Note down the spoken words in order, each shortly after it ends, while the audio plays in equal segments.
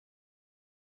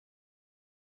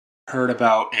Heard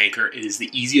about Anchor, it is the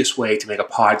easiest way to make a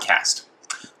podcast.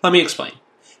 Let me explain.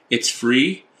 It's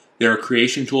free. There are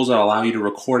creation tools that allow you to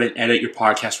record and edit your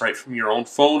podcast right from your own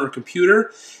phone or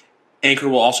computer. Anchor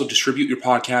will also distribute your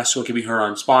podcast so it can be heard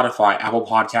on Spotify, Apple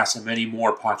Podcasts, and many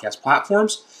more podcast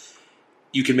platforms.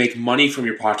 You can make money from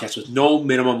your podcast with no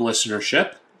minimum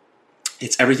listenership.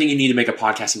 It's everything you need to make a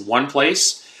podcast in one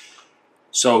place.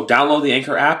 So download the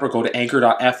Anchor app or go to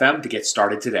anchor.fm to get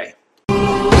started today.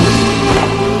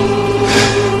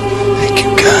 Thank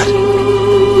you, God.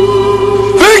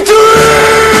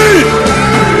 Victory!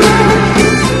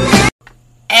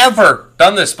 Ever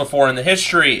done this before in the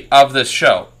history of this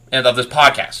show and of this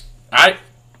podcast.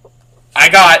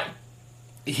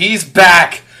 He's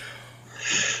back.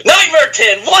 Nightmare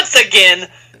 10, once again,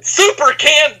 Super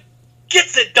Cam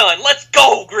gets it done. Let's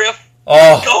go, Griff.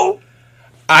 Let's go.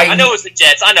 I know it's the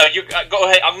Jets. I know. You go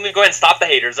ahead. I'm going to go ahead and stop the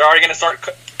haters. They're already going to start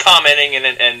commenting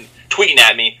and tweeting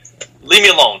at me. Leave me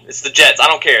alone. It's the Jets. I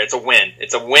don't care. It's a win.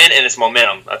 It's a win and it's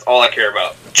momentum. That's all I care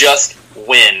about. Just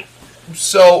win.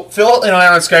 So, Phil and I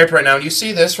are on Skype right now, and you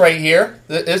see this right here?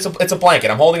 It's a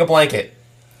blanket. I'm holding a blanket.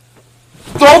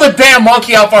 Throw the damn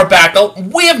monkey off our back.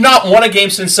 We have not won a game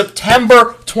since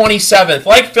September 27th.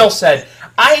 Like Phil said,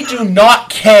 I do not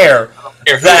care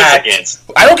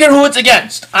I don't care who it's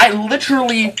against. I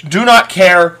literally do not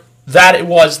care that it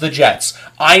was the Jets.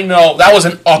 I know that was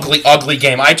an ugly, ugly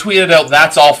game. I tweeted out,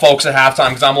 "That's all, folks," at halftime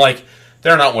because I'm like,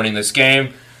 they're not winning this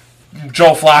game.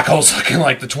 Joe Flacco's looking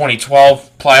like the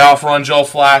 2012 playoff run Joe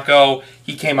Flacco.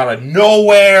 He came out of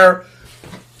nowhere.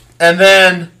 And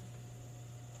then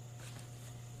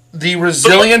the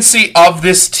resiliency of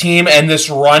this team and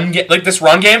this run game,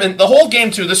 and the whole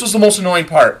game too, this was the most annoying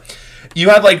part. You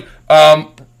had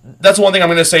that's one thing I'm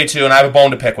going to say too, and I have a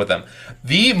bone to pick with them.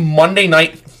 The Monday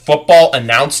Night Football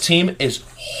announce team is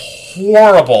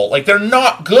horrible. They're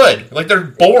not good. They're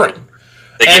boring.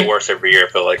 They get worse every year, I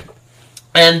feel like.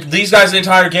 And these guys the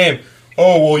entire game,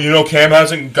 Cam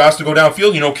hasn't got to go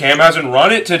downfield. Cam hasn't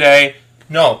run it today.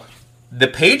 No. The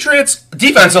Patriots,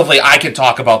 defensively, I could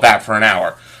talk about that for an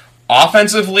hour.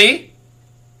 Offensively,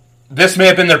 this may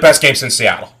have been their best game since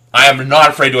Seattle. I am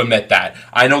not afraid to admit that.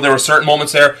 I know there were certain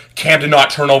moments there. Cam did not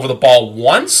turn over the ball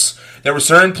once. There were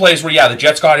certain plays where, the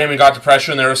Jets got him and got the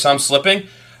pressure, and there was some slipping.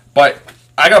 But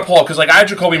I got to pull up, because I had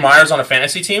Jacoby Myers on a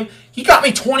fantasy team. He got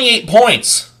me 28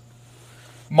 points.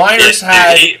 Myers is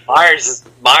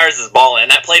balling,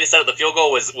 and that play to set up the field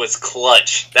goal was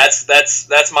clutch. That's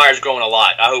Myers growing a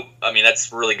lot.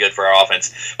 That's really good for our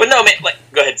offense. But no, man,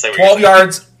 go ahead and say what 12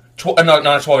 yards,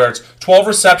 not 12 yards, 12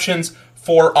 receptions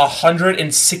for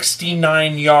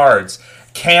 169 yards.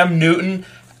 Cam Newton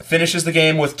finishes the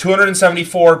game with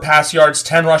 274 pass yards,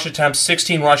 10 rush attempts,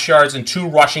 16 rush yards, and 2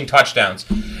 rushing touchdowns.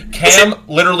 Cam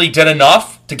literally did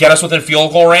enough to get us within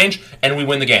field goal range, and we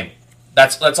win the game.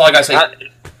 That's all I gotta say.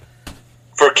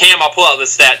 For Cam, I'll pull out the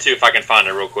stat too if I can find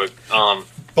it real quick. The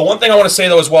one thing I want to say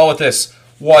though as well with this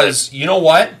was, you know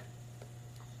what?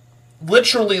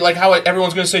 Literally, how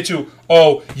everyone's going to say too,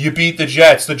 you beat the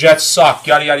Jets suck,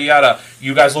 yada, yada, yada.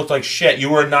 You guys looked like shit.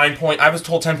 You were I was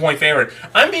told 10-point favorite.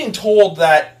 I'm being told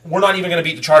that we're not even going to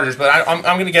beat the Chargers, but I'm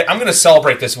going to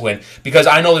celebrate this win because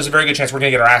I know there's a very good chance we're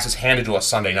going to get our asses handed to us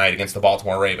Sunday night against the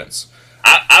Baltimore Ravens.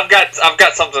 I've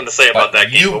got something to say about that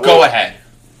game. You go ahead.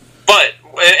 But,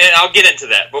 and I'll get into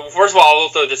that. But first of all, I'll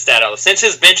throw this stat out. Since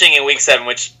his benching in Week 7,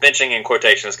 which benching in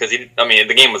quotations, because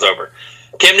the game was over.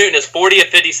 Cam Newton is 40 of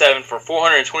 57 for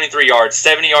 423 yards,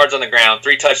 70 yards on the ground,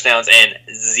 3 touchdowns, and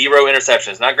 0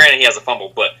 interceptions. Now, granted, he has a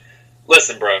fumble, but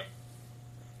listen, bro.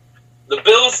 The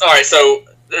Bills. All right, so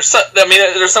there's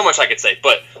so much I could say,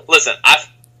 but listen,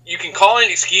 you can call it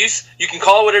an excuse, you can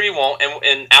call it whatever you want,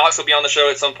 and Alex will be on the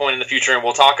show at some point in the future, and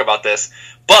we'll talk about this.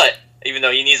 But even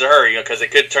though he needs to hurry, because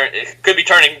it could be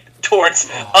turning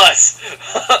towards us.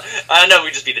 I know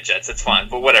we just beat the Jets, it's fine,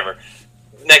 but whatever.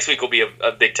 Next week will be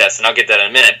a big test, and I'll get that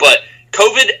in a minute. But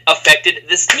COVID affected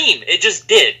this team. It just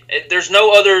did. There's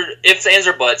no other ifs, ands,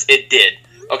 or buts. It did.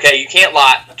 Okay, you can't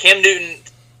lie. Cam Newton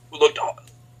looked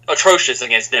atrocious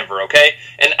against Denver, okay?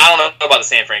 And I don't know about the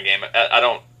San Fran game. I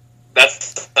don't.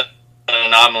 That's an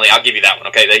anomaly. I'll give you that one,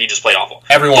 okay? That he just played awful.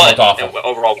 Everyone looked awful.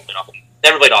 Overall, played awful.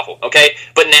 Everybody played awful, okay?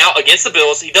 But now, against the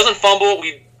Bills, he doesn't fumble.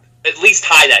 We at least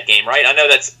tie that game, right? I know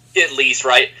that's at least,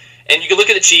 right? And you can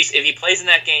look at the Chiefs. If he plays in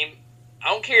that game, I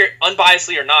don't care,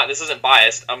 unbiasedly or not, this isn't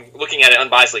biased, I'm looking at it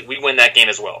unbiasedly, we win that game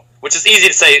as well. Which is easy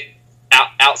to say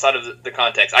outside of the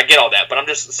context. I get all that, but I'm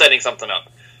just setting something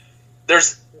up.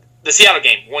 There's the Seattle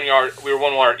game, 1 yard, we were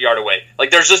 1 yard away.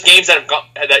 There's just games that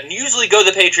that usually go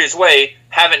the Patriots' way,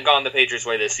 haven't gone the Patriots'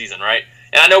 way this season, right?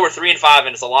 And I know we're 3-5, and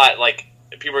it's a lot,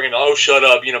 people are going to be, oh, shut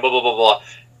up, blah, blah, blah, blah.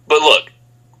 But look,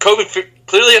 COVID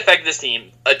clearly affected this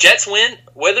team. A Jets win,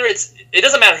 it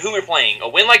doesn't matter who we're playing. A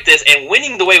win like this and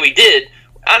winning the way we did.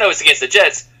 I know it's against the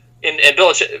Jets, and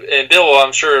Bill,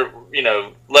 I'm sure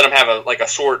let him have a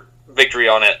short victory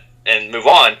on it and move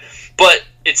on. But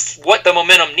it's what the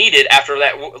momentum needed after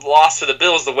that loss to the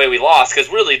Bills the way we lost,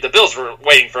 because really the Bills were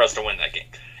waiting for us to win that game.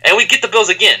 And we get the Bills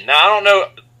again. Now, I don't know.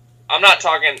 I'm not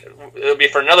talking. It'll be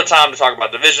for another time to talk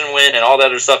about division win and all that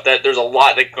other stuff. That there's a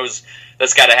lot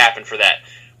that's got to happen for that.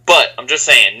 But I'm just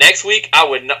saying, next week,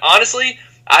 I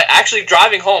actually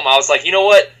driving home, I was like, you know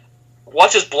what?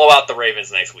 Watch us blow out the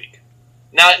Ravens next week.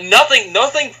 Now,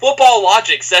 nothing football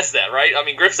logic says that, right? I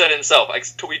mean, Griff said it himself.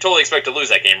 We totally expect to lose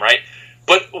that game, right?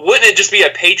 But wouldn't it just be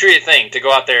a Patriot thing to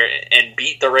go out there and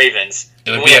beat the Ravens?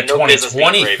 It would be a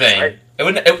 2020 thing. Right? It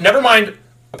would never mind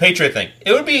a Patriot thing.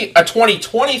 It would be a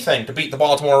 2020 thing to beat the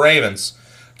Baltimore Ravens.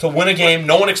 To win a game,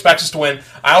 no one expects us to win.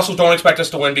 I also don't expect us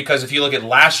to win because if you look at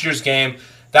last year's game,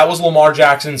 that was Lamar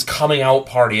Jackson's coming out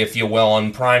party, if you will,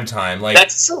 on prime time.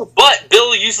 That's true, but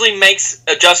Bill usually makes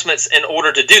adjustments in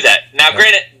order to do that. Now,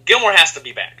 granted, Gilmore has to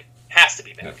be back.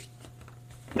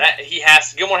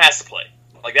 Gilmore has to play.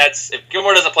 If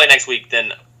Gilmore doesn't play next week,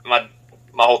 then my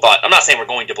whole thought. I'm not saying we're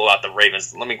going to blow out the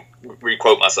Ravens. Let me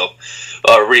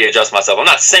readjust myself. I'm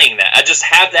not saying that. I just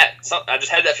had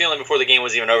that feeling before the game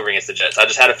was even over against the Jets. I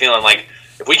just had a feeling like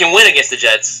if we can win against the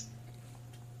Jets,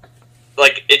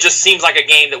 it just seems like a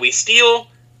game that we steal,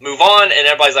 move on, and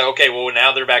everybody's like, okay, well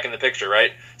now they're back in the picture,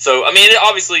 right? So I mean,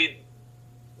 obviously,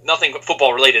 nothing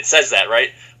football related says that,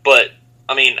 right? But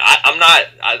I mean, I don't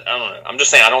know. I'm just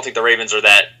saying I don't think the Ravens are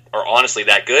honestly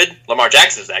that good. Lamar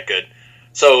Jackson's that good.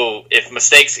 So if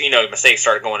mistakes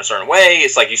start going a certain way,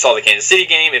 it's like you saw the Kansas City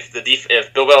game. If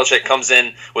Bill Belichick comes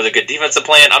in with a good defensive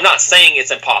plan, I'm not saying it's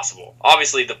impossible.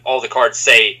 Obviously, all the cards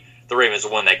say the Ravens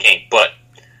will win that game. But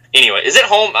anyway, is it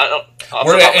home?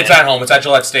 It's at home. It's at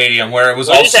Gillette Stadium, where it was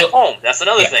also. It's at home. That's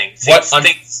another thing.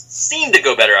 Things seem to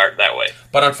go better that way.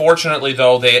 But unfortunately,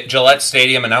 though, Gillette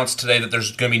Stadium announced today that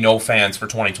there's going to be no fans for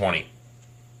 2020.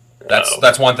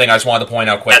 That's one thing I just wanted to point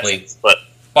out quickly. But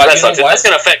that's going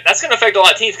to affect a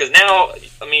lot of teams because now,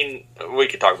 I mean, we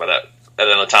could talk about that at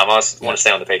another time. I want to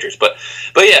stay on the Patriots, but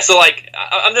yeah. So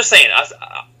I'm just saying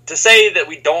to say that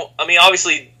we don't. I mean,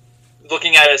 obviously,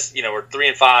 looking at us, we're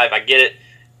 3-5. I get it,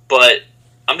 but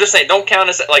I'm just saying, don't count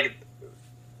us.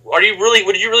 Would you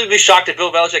really be shocked if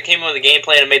Bill Belichick came in with a game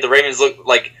plan and made the Ravens look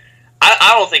like?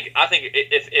 I think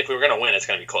if we were going to win, it's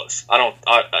going to be close. I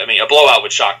mean, a blowout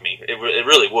would shock me. It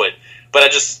really would. But I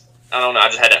don't know. I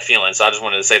just had that feeling, so I just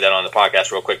wanted to say that on the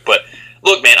podcast real quick. But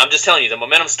look, man, I'm just telling you, the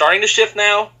momentum's starting to shift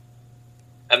now.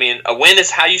 I mean, a win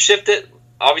is how you shift it.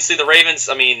 Obviously, the Ravens,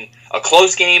 I mean, a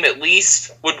close game at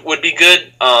least would be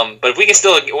good. But if we can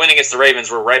still win against the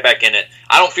Ravens, we're right back in it.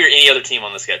 I don't fear any other team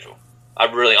on the schedule. I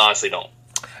really honestly don't.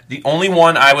 The only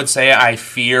one I would say I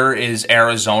fear is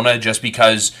Arizona, just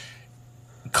because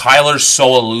Kyler's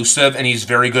so elusive and he's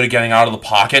very good at getting out of the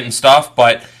pocket and stuff.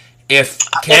 But if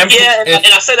Cam,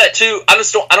 and I say that too. I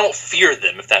don't fear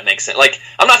them, if that makes sense.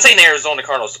 I'm not saying the Arizona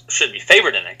Cardinals should be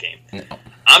favored in that game. No.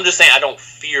 I'm just saying I don't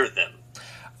fear them.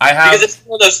 Because it's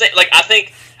one of those things.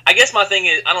 I guess my thing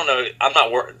is, I don't know.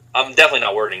 I'm definitely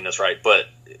not wording this right, but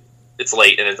it's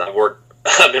late and I've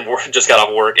just got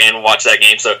off work and watched that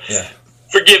game, so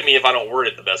forgive me if I don't word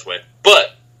it the best way.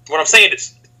 But what I'm saying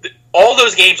is, all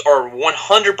those games are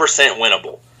 100%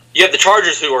 winnable. You have the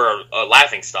Chargers, who are a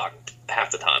laughingstock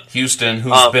half the time. Houston,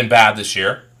 who's been bad this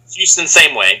year. Houston,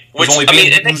 same way. Which and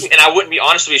I wouldn't be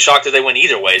honestly shocked if they win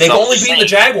either way. They've only beaten the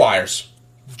Jaguars.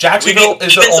 Jacksonville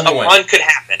is their only win. One could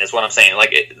happen, is what I'm saying.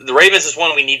 The Ravens is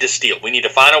one we need to steal. We need to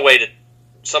find a way to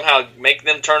somehow make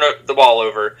them turn the ball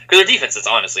over, because their defense is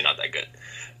honestly not that good.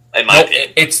 In my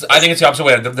opinion. I think it's the opposite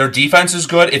way. Their defense is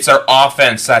good. It's their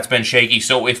offense that's been shaky.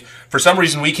 So if for some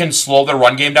reason we can slow their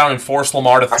run game down and force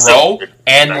Lamar to throw,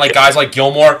 and guys like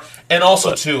Gilmore, and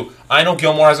also too, I know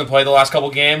Gilmore hasn't played the last couple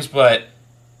games, but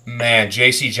man,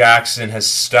 J.C. Jackson has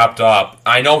stepped up.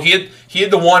 I know he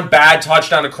had the one bad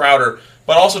touchdown to Crowder,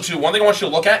 but also too, one thing I want you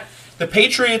to look at: the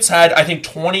Patriots had, I think,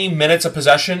 20 minutes of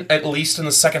possession at least in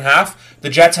the second half. The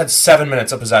Jets had 7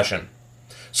 minutes of possession.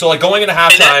 So going into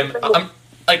halftime,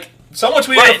 someone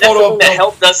tweeted a photo of that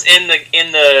helped us in the.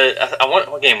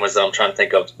 What game was that? I'm trying to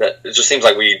think of. That it just seems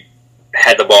like we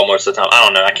had the ball most of the time. I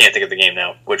don't know. I can't think of the game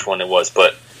now, which one it was,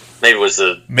 but maybe it was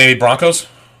maybe Broncos.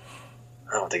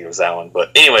 I don't think it was that one,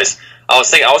 but anyways, I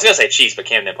was gonna say Chiefs, but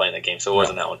Cam didn't play in that game, so it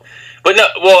wasn't that one. But no,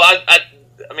 well, I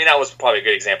mean that was probably a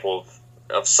good example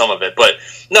of some of it, but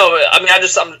no, I mean I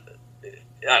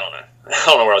don't know. I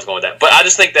don't know where I was going with that, but I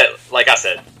just think that, like I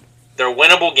said, they're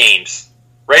winnable games.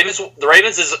 The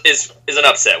Ravens is an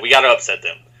upset. We got to upset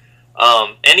them.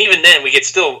 And even then, we could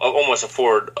still almost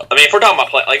afford. I mean, if we're talking about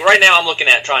play, like right now, I'm looking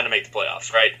at trying to make the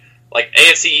playoffs. Right, like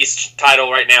AFC East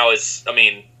title right now is. I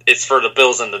mean, it's for the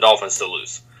Bills and the Dolphins to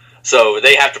lose, so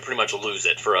they have to pretty much lose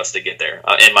it for us to get there,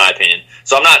 in my opinion.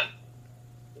 So I'm not,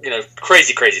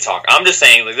 crazy talk. I'm just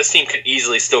saying, like, this team could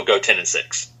easily still go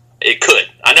 10-6. It could.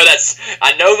 I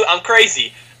know I'm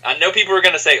crazy. I know people are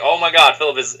going to say, "Oh my God,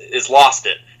 Philip is lost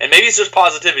it," and maybe it's just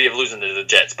positivity of losing to the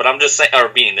Jets. But I'm just saying, or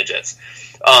beating the Jets.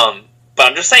 But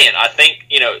I'm just saying, I think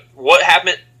what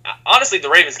happened. Honestly, the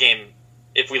Ravens game,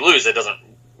 if we lose, it doesn't.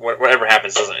 Whatever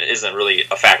happens isn't really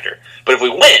a factor. But if we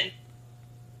win,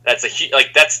 that's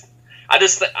that's. I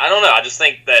don't know. I just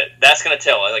think that's going to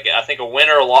tell. Like, I think a win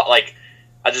or a lot. Like,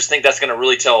 I just think that's going to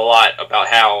really tell a lot about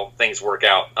how things work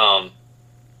out.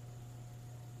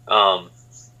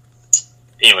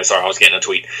 Anyway, sorry, I was getting a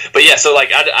tweet. But yeah, so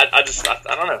like I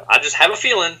don't know. I just have a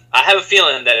feeling. I have a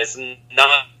feeling that it's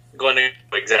not going to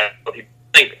go exactly what people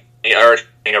think. Or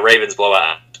a Ravens blowout.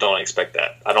 I don't expect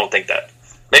that. I don't think that.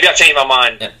 Maybe I'll change my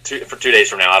mind for 2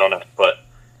 days from now. I don't know, but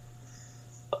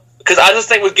because I just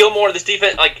think with Gilmore, this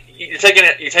defense, like you take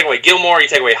away Gilmore, you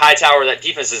take away Hightower, that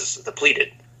defense is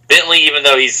depleted. Bentley, even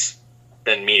though he's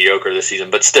been mediocre this season,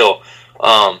 but still.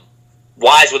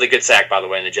 Wise with a good sack, by the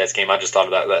way, in the Jets game. I just thought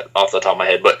about that off the top of my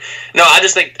head. But, no, I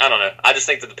don't know. I just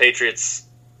think that the Patriots,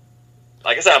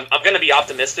 like I said, I'm going to be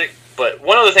optimistic. But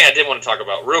one other thing I did want to talk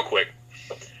about real quick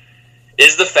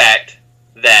is the fact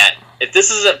that if this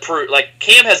isn't like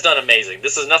Cam has done amazing.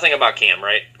 This is nothing about Cam,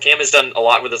 right? Cam has done a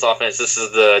lot with this offense. This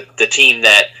is the team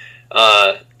that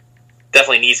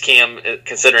definitely needs Cam,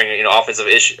 considering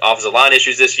offensive line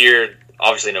issues this year.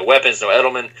 Obviously, no weapons, no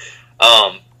Edelman.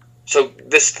 So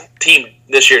this team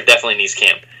this year definitely needs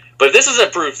Cam. But if this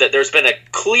isn't proof that there's been a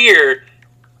clear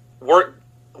work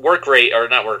rate, or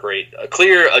not work rate, a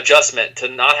clear adjustment to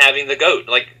not having the GOAT.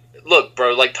 Like, look,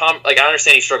 bro, I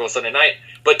understand he struggled Sunday night,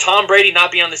 but Tom Brady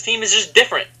not being on this team is just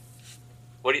different.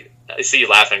 I see you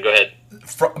laughing. Go ahead.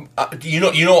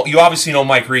 You obviously know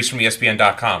Mike Reese from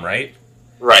ESPN.com, right?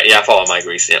 Right, yeah, I follow Mike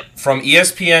Reese, yeah. From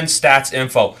ESPN Stats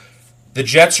Info, the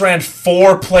Jets ran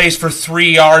 4 plays for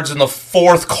 3 yards in the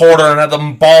fourth quarter and had the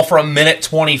ball for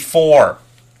 1:24.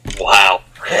 Wow.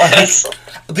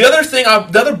 The other thing,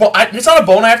 it's not a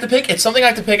bone I have to pick. It's something I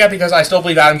have to pick at because I still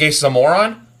believe Adam Gase is a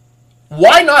moron.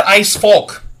 Why not ice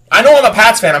Folk? I know I'm a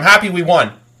Pats fan. I'm happy we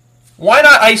won. Why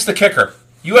not ice the kicker?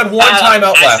 You had one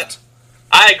timeout left.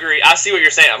 I agree. I see what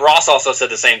you're saying. Ross also said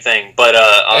the same thing, but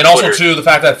and also Twitter, too, the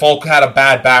fact that Folk had a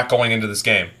bad back going into this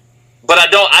game. But I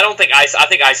don't think I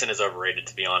think Eisen is overrated,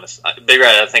 to be honest. Big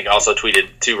Red, I think, also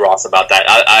tweeted to Ross about that.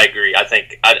 I agree.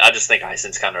 I just think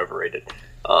Eisen's kind of overrated.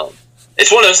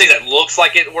 It's one of those things that looks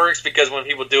like it works because when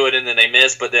people do it and then they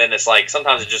miss, but then it's like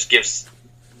sometimes it just gives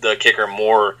the kicker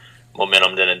more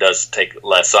momentum than it does take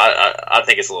less. So I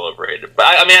think it's a little overrated. But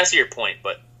I see your point,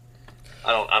 but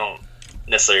I don't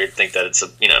necessarily think that it's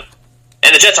and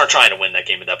the Jets aren't trying to win that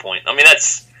game at that point. I mean,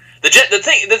 that's. The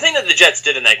thing that the Jets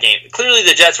did in that game, clearly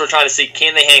the Jets were trying to see,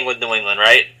 can they hang with New England,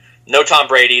 right? No Tom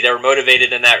Brady. They were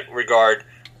motivated in that regard.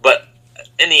 But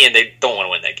in the end, they don't want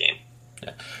to win that game.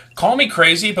 Yeah. Call me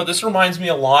crazy, but this reminds me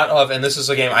a lot of, and this is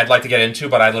a game I'd like to get into,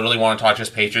 but I literally want to talk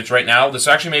just Patriots right now. This is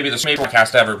actually maybe the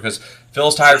podcast ever because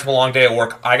Phil's tired from a long day at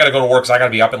work. I got to go to work because I got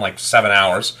to be up in like 7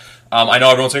 hours. I know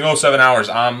everyone's saying, 7 hours.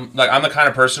 I'm the kind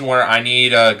of person where I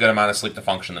need a good amount of sleep to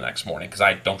function the next morning because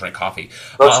I don't drink coffee.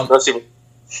 But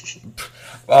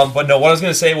no, what I was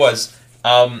going to say was,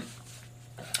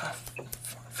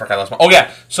 forgot last one. Oh yeah,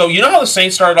 so you know how the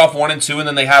Saints started off 1-2, and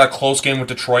then they had a close game with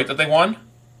Detroit that they won.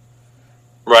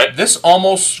 Right. This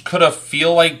almost kind of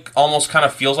feels like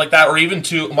that, or even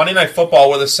to Monday Night Football,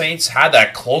 where the Saints had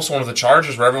that close one with the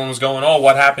Chargers, where everyone was going, "Oh,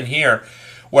 what happened here?"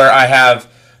 Where I have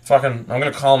I'm going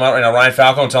to call him out right now, Ryan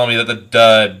Falcone telling me that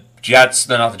the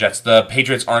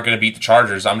Patriots aren't going to beat the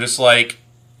Chargers. I'm just like,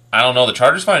 I don't know. The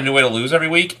Chargers find a new way to lose every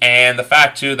week, and the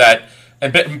fact, too, that...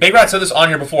 And Big Rat said this on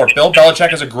here before. Bill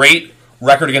Belichick has a great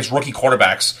record against rookie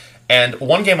quarterbacks, and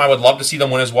one game I would love to see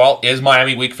them win as well is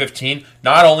Miami Week 15.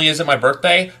 Not only is it my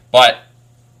birthday, but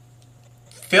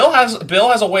Bill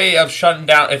has a way of shutting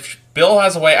down... If Bill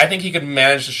has a way, I think he could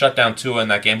manage to shut down Tua in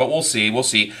that game, but we'll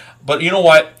see. But you know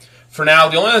what? For now,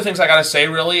 the only other things I got to say,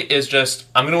 really, is just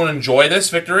I'm going to enjoy this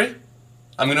victory.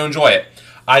 I'm going to enjoy it.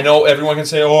 I know everyone can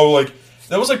say,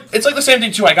 it's like the same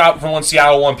thing, too, I got from when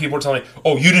Seattle won. People were telling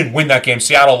me, you didn't win that game.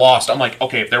 Seattle lost. I'm like,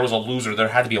 okay, if there was a loser, there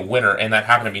had to be a winner, and that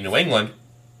happened to be New England.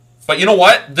 But you know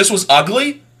what? This was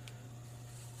ugly.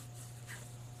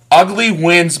 Ugly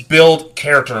wins build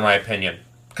character, in my opinion.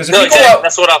 Because if exactly.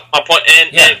 That's what my point.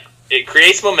 And it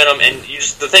creates momentum, and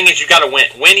the thing is, you got to win.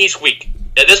 Win each week.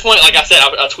 At this point, like I said,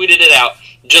 I tweeted it out.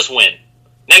 just win.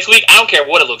 Next week, I don't care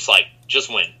what it looks like. Just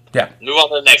win. Yeah. Move on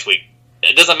to the next week.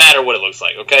 It doesn't matter what it looks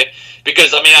like, okay?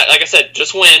 Because, I mean, like I said,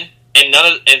 just win, and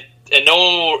and no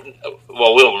one will,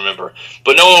 well, we'll remember,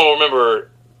 but no one will remember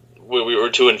we were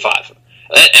 2-5.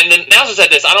 And then now said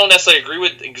this, I don't necessarily agree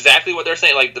with exactly what they're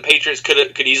saying. Like, the Patriots could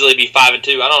easily be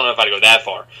 5-2. I don't know if I'd go that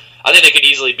far. I think they could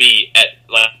easily be at,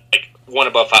 like one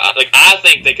above 5. Like, I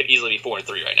think they could easily be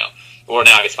 4-3 right now. Or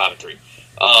now I guess 5-3.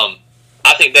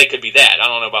 I think they could be that. I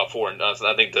don't know about 4.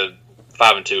 I think the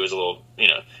 5-2 is a little,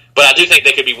 but I do think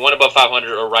they could be one above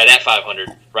 500 or right at 500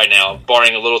 right now,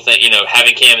 barring a little thing,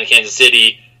 having Cam in Kansas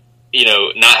City,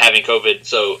 not having COVID.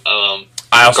 So,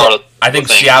 I think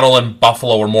Seattle and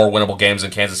Buffalo were more winnable games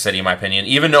than Kansas City, in my opinion.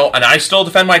 Even though, and I still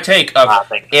defend my take of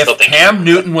if Cam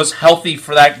Newton was healthy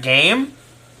for that game,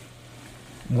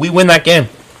 we win that game.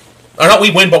 Or not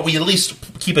we win, but we at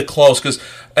least keep it close.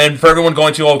 And for everyone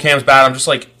going to, Cam's bad, I'm just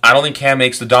like, I don't think Cam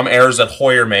makes the dumb errors that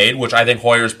Hoyer made, which I think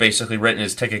Hoyer's basically written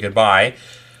his ticket goodbye.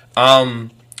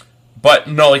 But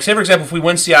no, like say for example, if we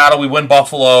win Seattle, we win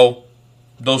Buffalo,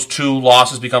 those 2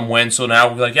 losses become wins. So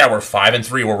now we're like, yeah, we're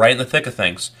 5-3, we're right in the thick of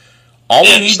things. All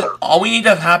we need to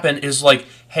have happen is like,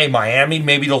 hey, Miami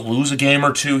maybe to lose a game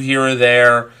or 2 here or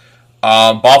there.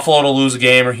 Buffalo to lose a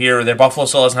game or here or there. Buffalo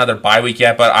still doesn't have their bye week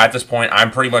yet, but at this point,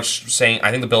 I'm pretty much saying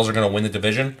I think the Bills are going to win the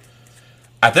division.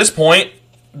 At this point,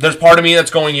 there's part of me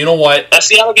that's going, you know what? That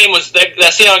Seattle game was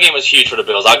huge for the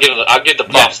Bills. I'll give the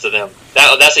props to them.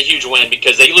 That's a huge win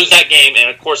because they lose that game, and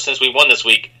of course, since we won this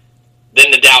week, then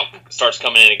the doubt starts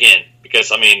coming in again.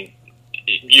 Because I mean,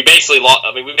 you basically lost.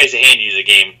 I mean, we basically handed you the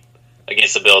game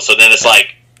against the Bills. So then it's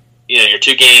like, your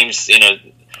 2 games.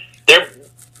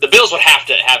 The Bills would have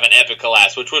to have an epic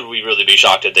collapse, which would we really be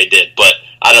shocked if they did. But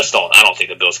I don't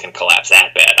think the Bills can collapse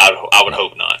that bad. I would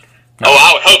hope not. No. Oh,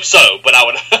 I would hope so, but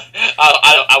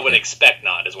I would expect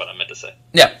not, is what I meant to say.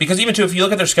 Yeah, because even too, if you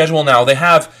look at their schedule now, they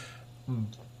have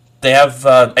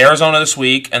Arizona this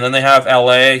week, and then they have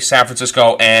LA, San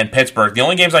Francisco, and Pittsburgh. The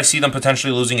only games I see them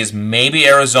potentially losing is maybe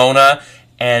Arizona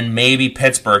and maybe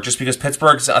Pittsburgh, just because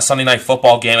Pittsburgh's a Sunday night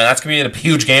football game, and that's going to be a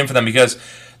huge game for them because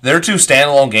their 2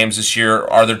 standalone games this year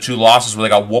are their 2 losses where they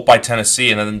got whooped by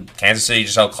Tennessee, and then Kansas City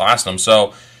just outclassed them.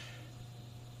 So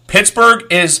Pittsburgh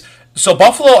is... So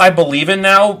Buffalo, I believe in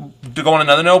now, to go on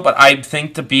another note, but I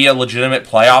think to be a legitimate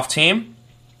playoff team,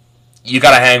 you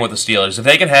got to hang with the Steelers. If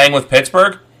they can hang with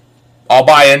Pittsburgh, I'll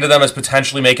buy into them as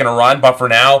potentially making a run, but for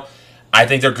now, I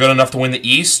think they're good enough to win the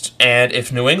East, and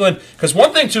if New England... Because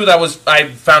one thing, too, I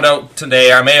found out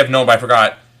today, I may have known, but I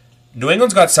forgot, New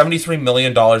England's got $73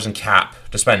 million in cap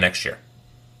to spend next year.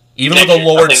 Even with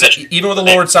a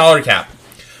lowered salary cap.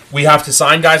 We have to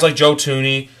sign guys like Joe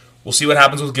Thuney. We'll see what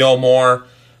happens with Gilmore.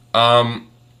 Well,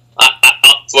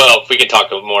 we can talk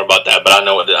more about that, but I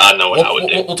know what I would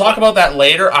do. We'll talk about that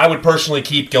later. I would personally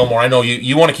keep Gilmore. I know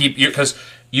you want to keep because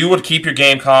you would keep your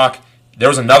Gamecock. There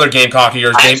was another Gamecock of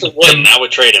yours. I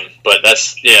would trade him, but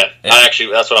that's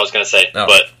that's what I was going to say. No.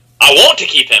 But I want to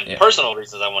keep him. Yeah. Personal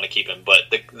reasons I want to keep him, but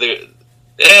it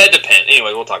depends.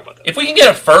 Anyway, we'll talk about that. If we can get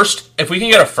a first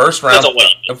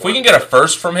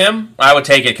from him, I would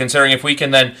take it. Considering if we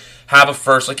can then have a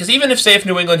first, because even if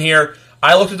New England here.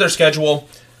 I looked at their schedule.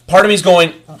 Part of me is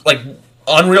going,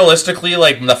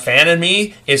 unrealistically, the fan in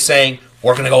me is saying,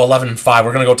 we're going to go 11-5,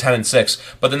 we're going to go 10-6.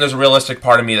 But then there's a realistic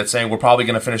part of me that's saying we're probably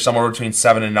going to finish somewhere between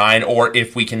 7-9, or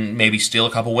if we can maybe steal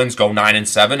a couple wins, go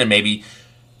 9-7, and maybe...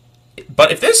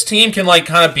 But if this team can,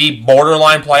 kind of be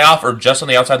borderline playoff or just on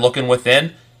the outside looking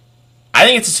within, I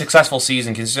think it's a successful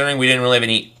season, considering we didn't really have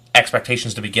any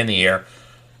expectations to begin the year.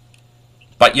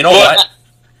 But you know what?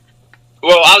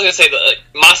 Well, I was going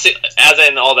to say, as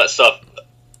in all that stuff,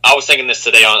 I was thinking this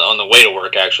today on the way to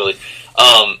work, actually.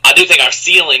 I do think our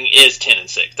ceiling is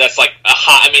 10-6. That's like a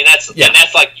high. I mean, and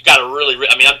that's like you got to really.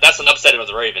 I mean, that's an upset of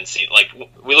the Ravens. Like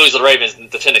we lose the Ravens,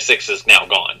 the 10-6 is now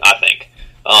gone. I think.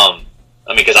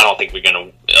 Because I don't think we're gonna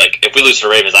if we lose to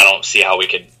the Ravens, I don't see how we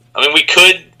could. I mean, we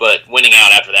could, but winning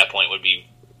out after that point would be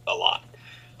a lot.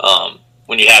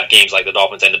 When you have games like the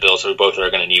Dolphins and the Bills, who both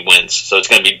are going to need wins, so it's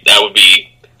going to be that would be.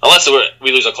 Unless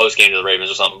we lose a close game to the Ravens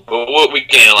or something. But we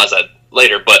can analyze that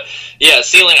later. But, yeah,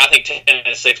 ceiling, I think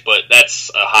 10-6, but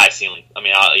that's a high ceiling. I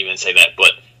mean, I'll even say that.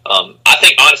 But I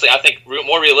think, honestly,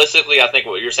 more realistically, I think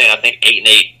what you're saying, I think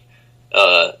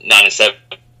 8-8, 9-7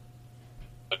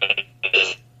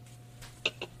 is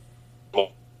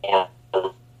more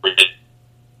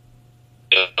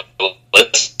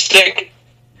realistic.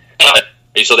 Are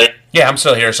you still there? Yeah, I'm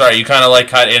still here. Sorry, you kind of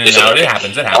cut in and out. It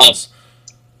happens.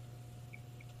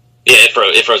 Yeah,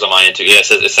 it froze on my end too. Yeah,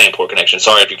 it's saying poor connection.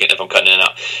 Sorry if I'm cutting in and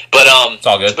out. But it's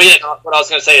all good. But yeah, what I was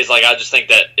gonna say is like I just think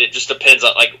that it just depends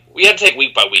on like we have to take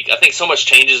week by week. I think so much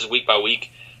changes week by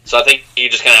week. So I think you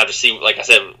just kind of have to see. Like I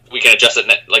said, we can adjust it.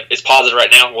 Like it's positive right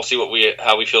now. We'll see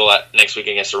how we feel next week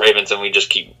against the Ravens, and we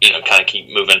just keep keep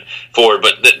moving forward.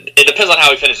 But it depends on how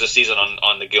we finish the season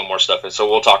on the Gilmore stuff, and so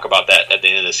we'll talk about that at the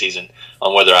end of the season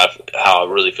on how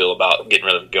I really feel about getting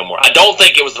rid of Gilmore. I don't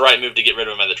think it was the right move to get rid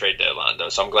of him at the trade deadline, though.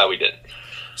 So I'm glad we did.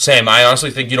 Same. I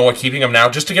honestly think keeping him now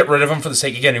just to get rid of him for the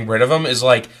sake of getting rid of him is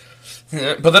like.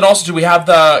 But then also, do we have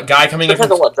the guy coming in?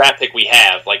 Depends on what draft pick we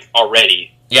have, like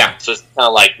already. Yeah. So it's kind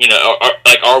of like,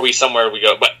 are we somewhere we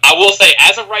go? But I will say,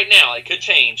 as of right now, it could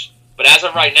change. But as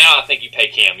of right now, I think you pay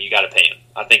Cam. You got to pay him.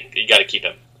 I think you got to keep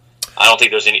him. I don't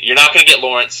think there's any. You're not going to get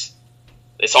Lawrence.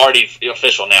 It's already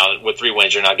official now. With 3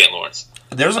 wins, you're not getting Lawrence.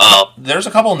 There's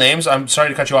a couple names. I'm sorry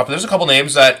to cut you off. But there's a couple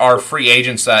names that are free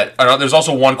agents that. There's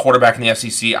also one quarterback in the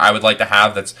SEC I would like to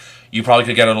have that's you probably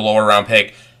could get at a lower round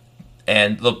pick.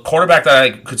 And the quarterback that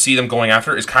I could see them going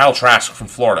after is Kyle Trask from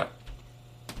Florida.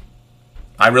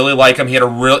 I really like him.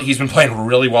 He's been playing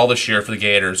really well this year for the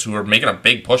Gators, who are making a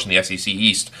big push in the SEC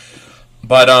East.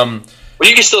 But well,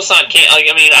 you can still sign Cam.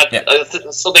 I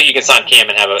still think you can sign Cam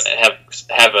and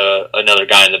have another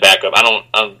guy in the backup.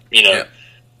 Yeah.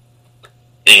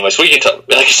 Anyways, we can talk.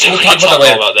 Like I said, we can talk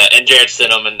all about that. And Jared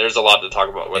Stidham, and there's a lot to talk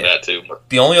about with that too. But.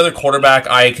 The only other quarterback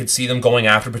I could see them going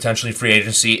after potentially free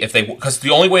agency because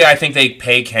the only way I think they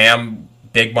pay Cam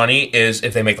big money is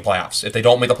if they make the playoffs. If they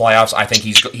don't make the playoffs, I think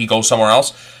he goes somewhere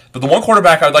else. But the one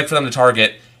quarterback I'd like for them to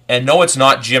target, and no, it's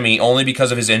not Jimmy, only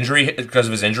because of his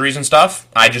injuries and stuff.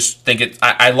 I just think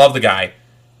I love the guy.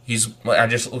 I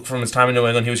just look from his time in New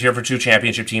England. He was here for 2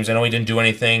 championship teams. I know he didn't do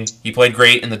anything. He played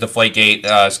great in the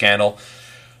Deflategate scandal.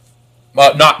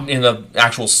 Not in the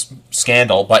actual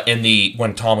scandal, but in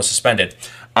when Tom was suspended.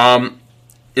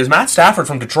 Is Matt Stafford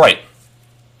from Detroit?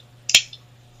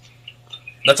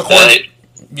 That's a quarterback.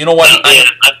 You know what? I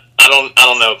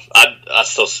don't know. I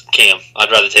still Cam. I'd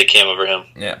rather take Cam over him.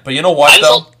 Yeah, but you know what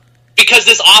though? Because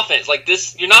this offense, like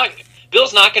this,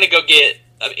 Bill's not going to go get.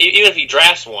 Even if he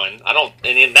drafts one,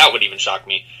 and that would even shock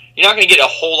me. You're not going to get a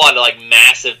whole lot of like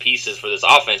massive pieces for this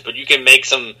offense, but you can make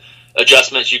some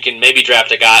adjustments. You can maybe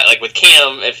draft a guy like with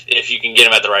Cam if you can get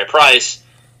him at the right price.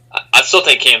 I still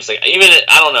think Cam's like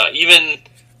I don't know even.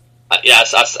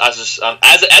 Yes, I just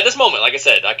at this moment, like I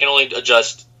said, I can only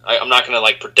adjust. I'm not going to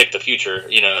like predict the future,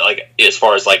 like as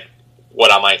far as like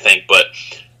what I might think. But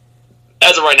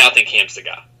as of right now, I think Cam's the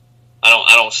guy. I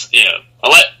don't,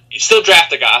 I'll let you still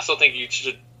draft a guy. I still think you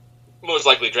should most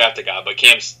likely draft a guy. But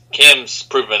Cam's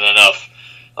proven enough.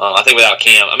 I think without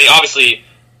Cam, obviously,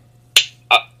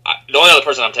 the only other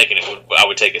person I'm taking I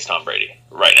would take is Tom Brady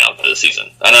right now for the season.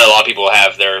 I know a lot of people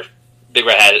have their Big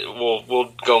Red Hat.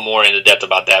 We'll go more into depth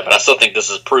about that, but I still think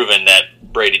this is proven that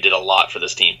Brady did a lot for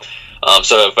this team.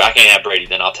 So if I can't have Brady,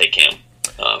 then I'll take Cam.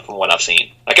 From what I've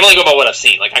seen, I can only go by what I've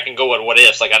seen. Like I can go with what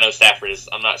ifs. Like I know Stafford is.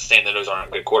 I'm not saying that those aren't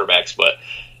good quarterbacks, but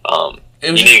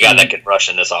you need a guy that can rush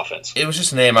in this offense. It was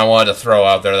just a name I wanted to throw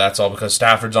out there. That's all because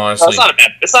Stafford's honestly.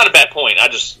 It's not a bad point. I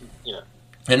just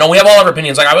And no, we have all our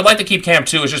opinions. Like I would like to keep Cam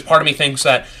too. It's just part of me thinks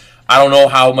that I don't know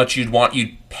how much you'd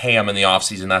pay him in the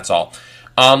offseason. That's all.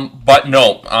 But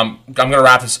no, I'm gonna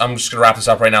wrap this. I'm just gonna wrap this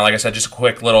up right now. Like I said, just a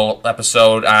quick little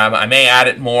episode. I may add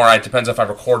it more. It depends if I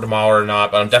record tomorrow or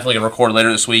not. But I'm definitely gonna record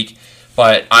later this week.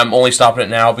 But I'm only stopping it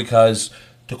now because,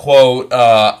 to quote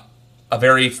a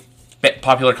very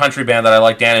popular country band that I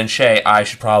like, Dan and Shay, I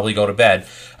should probably go to bed.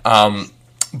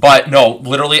 But no,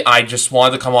 literally, I just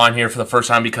wanted to come on here for the first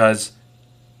time because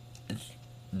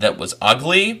that was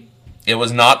ugly. It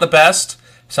was not the best.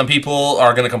 Some people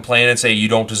are going to complain and say you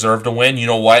don't deserve to win. You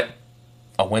know what?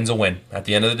 A win's a win. At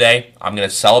the end of the day, I'm going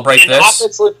to celebrate this. The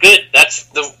offense looked good. That's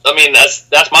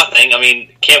my thing.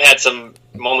 Cam had some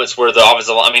moments where the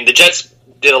offensive. The Jets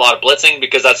did a lot of blitzing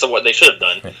because that's what they should have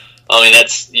done.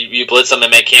 That's you blitz them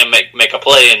and make Cam make a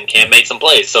play, and Cam made some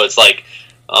plays. So it's like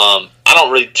I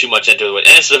don't read too much into it.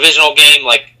 And it's a divisional game.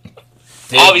 Like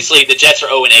obviously the Jets are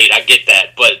 0-8. I get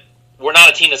that, but we're not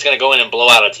a team that's going to go in and blow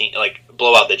out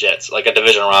the Jets, like a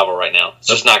division rival right now. It's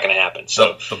just not going to happen.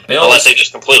 So unless they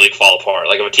just completely fall apart,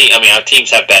 like if a team, our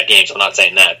teams have bad games. I'm not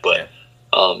saying that, but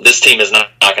this team is not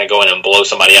going to go in and blow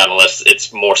somebody out unless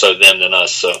it's more so them than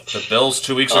us. So the Bills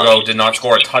 2 weeks ago did not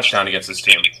score a touchdown against this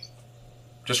team.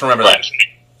 Just remember that.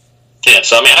 Yeah.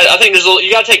 So I think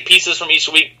you got to take pieces from each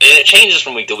week, and it changes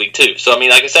from week to week too. So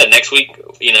like I said, next week,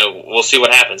 we'll see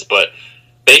what happens. But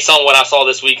based on what I saw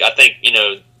this week, I think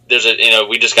there's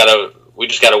we just gotta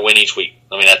win each week.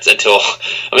 That's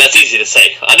easy to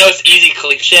say. I know it's easy,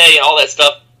 cliche, and all that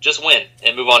stuff, Just win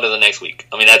and move on to the next week.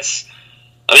 I mean,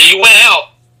 you went out,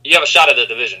 you have a shot at the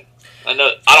division. I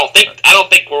don't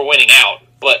think we're winning out,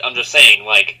 but I'm just saying,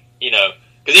 like, you know,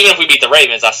 because even if we beat the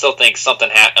Ravens, I still think something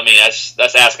I mean,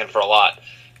 that's asking for a lot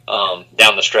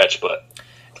down the stretch, but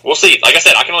we'll see. Like I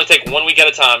said, I can only take 1 week at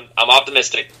a time. I'm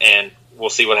optimistic, and we'll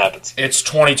see what happens. It's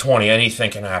 2020. Anything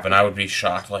can happen. I would be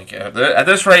shocked. Like at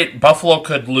this rate, Buffalo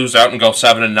could lose out and go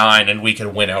 7-9, and we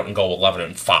could win out and go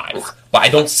 11-5. But I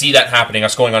don't see that happening.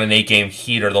 Us going on an 8-game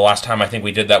heater. The last time I think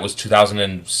we did that was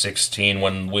 2016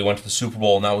 when we went to the Super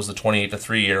Bowl, and that was the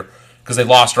 28-3 year because they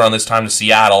lost around this time to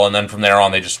Seattle, and then from there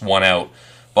on they just won out.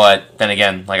 But then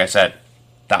again, like I said,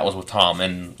 that was with Tom,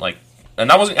 and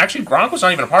that wasn't actually Gronk was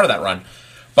not even a part of that run.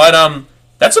 But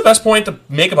that's the best point to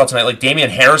make about tonight. Like, Damian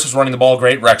Harris was running the ball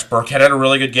great. Rex Burkhead had a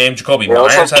really good game. Jacoby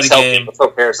Myers had a game. Let's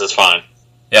hope Harris is fine.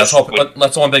 Yeah,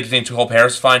 that's the one big thing, to hope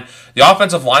Harris is fine. The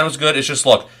offensive line was good. It's just,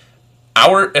 look,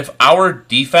 if our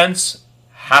defense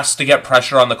has to get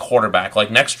pressure on the quarterback, like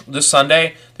this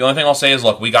Sunday, the only thing I'll say is,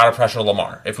 look, we got to pressure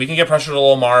Lamar. If we can get pressure to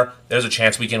Lamar, there's a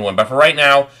chance we can win. But for right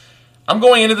now, I'm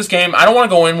going into this game. I don't want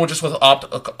to go in with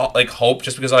hope,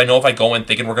 just because I know if I go in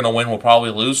thinking we're going to win, we'll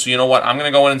probably lose. So you know what? I'm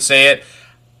going to go in and say it.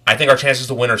 I think our chances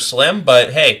to win are slim,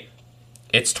 but hey,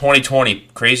 it's 2020.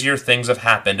 Crazier things have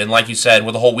happened. And like you said,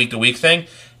 with the whole week-to-week thing,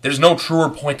 there's no truer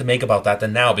point to make about that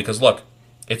than now, because look,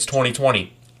 it's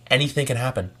 2020. Anything can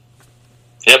happen.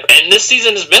 Yep, and this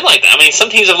season has been like that. I mean, some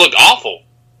teams have looked awful.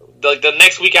 Like the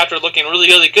next week after looking really,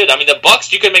 really good. I mean, the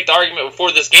Bucs, you could make the argument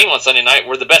before this game on Sunday night,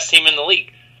 were the best team in the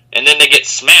league. And then they get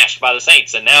smashed by the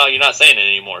Saints, and now you're not saying it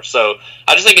anymore. So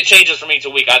I just think it changes from week to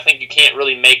week. I think you can't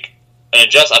really make an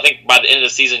adjust. I think by the end of the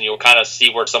season, you'll kind of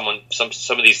see where some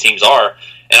of these teams are,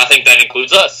 and I think that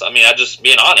includes us. I mean, I just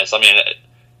being honest. I mean,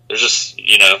 there's just,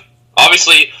 you know,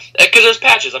 obviously, because there's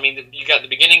patches. I mean, you got the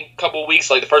beginning couple of weeks,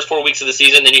 like the first 4 weeks of the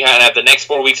season, then you kind of have the next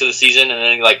 4 weeks of the season,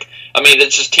 and then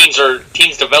it's just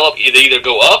teams develop, they either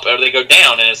go up or they go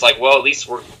down, and it's like, well, at least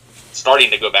we're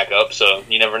starting to go back up, so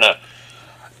you never know.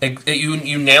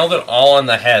 You nailed it all on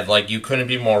the head. Like, you couldn't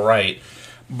be more right.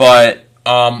 But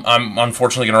I'm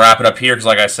unfortunately going to wrap it up here because,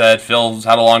 like I said, Phil's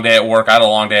had a long day at work. I had a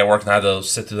long day at work, and I had to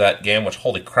sit through that game, which,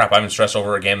 holy crap, I haven't stressed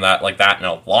over a game like that in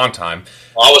a long time.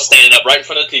 Well, I was standing up right in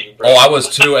front of the TV, bro. Oh, I was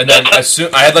too. And then I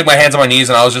had my hands on my knees,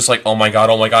 and I was just like, oh my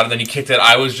God. And then he kicked it.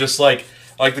 I was just like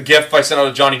the gif I sent out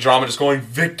to Johnny Drama, just going,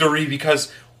 victory,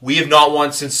 because we have not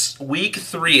won since week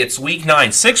 3. It's week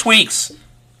 9. 6 weeks.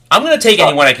 I'm going to take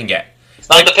any win I can get.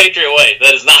 Not the Patriot way.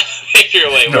 That is not the Patriot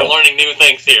way. No. We're learning new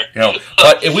things here. No.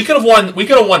 But if we could have won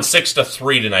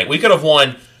 6-3 tonight. We could have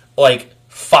won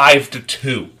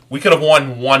 5-2. We could have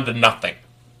won 1-0.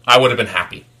 I would have been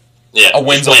happy. Yeah, a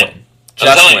win's a win.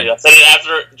 Just win. I said it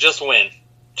after. Just win.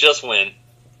 Just win.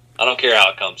 I don't care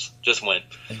how it comes. Just win.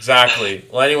 Exactly.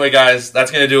 Well, anyway, guys,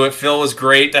 that's going to do it. Phil was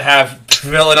great to have.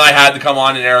 Phil and I had to come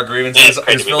on and air our grievances.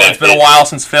 It's been a while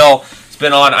since Phil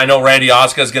been on. I know Randy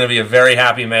Oscar is going to be a very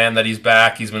happy man that he's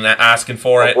back. He's been asking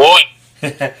for it. Boy.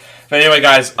 But anyway,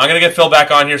 guys, I'm going to get Phil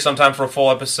back on here sometime for a full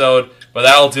episode, but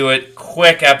that'll do it.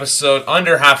 Quick episode,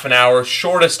 under half an hour,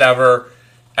 shortest ever.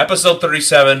 Episode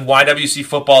 37, YWC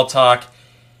Football Talk.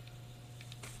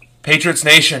 Patriots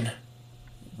Nation,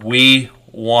 we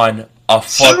won a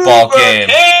football game.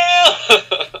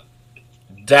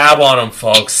 Dab on them,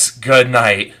 folks. Good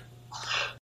night.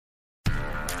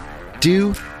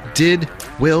 Did,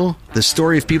 Will, the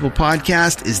Story of People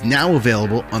podcast is now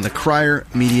available on the Crier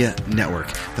Media Network.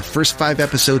 The first 5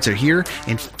 episodes are here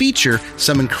and feature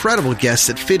some incredible guests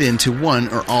that fit into one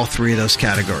or all 3 of those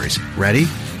categories. Ready?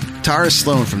 Tara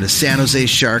Sloan from the San Jose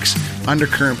Sharks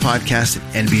Undercurrent podcast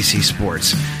at NBC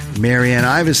Sports. Marianne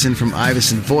Iveson from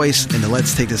Iveson Voice and the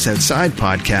Let's Take This Outside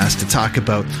podcast to talk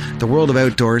about the world of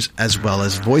outdoors as well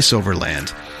as voiceover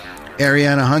land.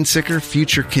 Ariana Hunsicker,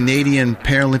 future Canadian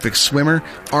Paralympic swimmer,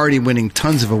 already winning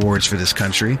tons of awards for this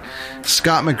country.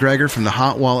 Scott McGregor from the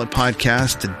Hot Wallet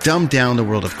podcast to dumb down the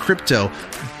world of crypto,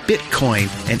 Bitcoin,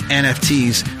 and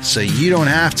NFTs so you don't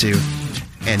have to.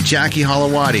 And Jackie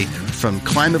Holowati from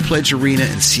Climate Pledge Arena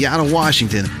in Seattle,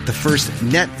 Washington, the first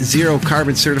net zero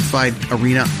carbon certified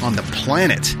arena on the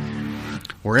planet.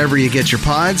 Wherever you get your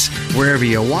pods, wherever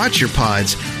you watch your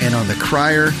pods, and on the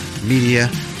Crier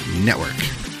Media Network.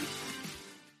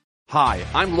 Hi,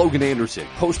 I'm Logan Anderson,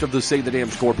 host of the Say the Damn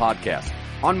Score podcast.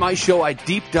 On my show, I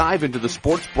deep dive into the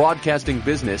sports broadcasting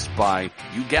business by,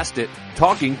 you guessed it,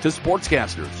 talking to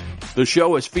sportscasters. The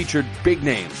show has featured big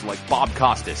names like Bob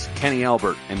Costas, Kenny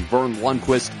Albert, and Vern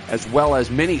Lundquist, as well as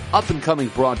many up-and-coming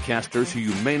broadcasters who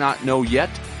you may not know yet,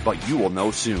 but you will know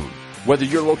soon. Whether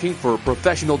you're looking for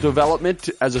professional development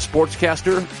as a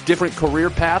sportscaster, different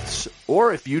career paths,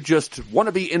 or if you just want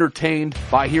to be entertained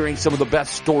by hearing some of the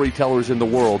best storytellers in the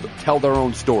world tell their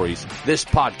own stories, this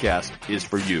podcast is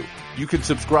for you. You can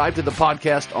subscribe to the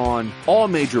podcast on all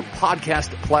major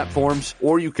podcast platforms,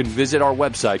 or you can visit our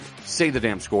website,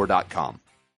 saythedamnscore.com.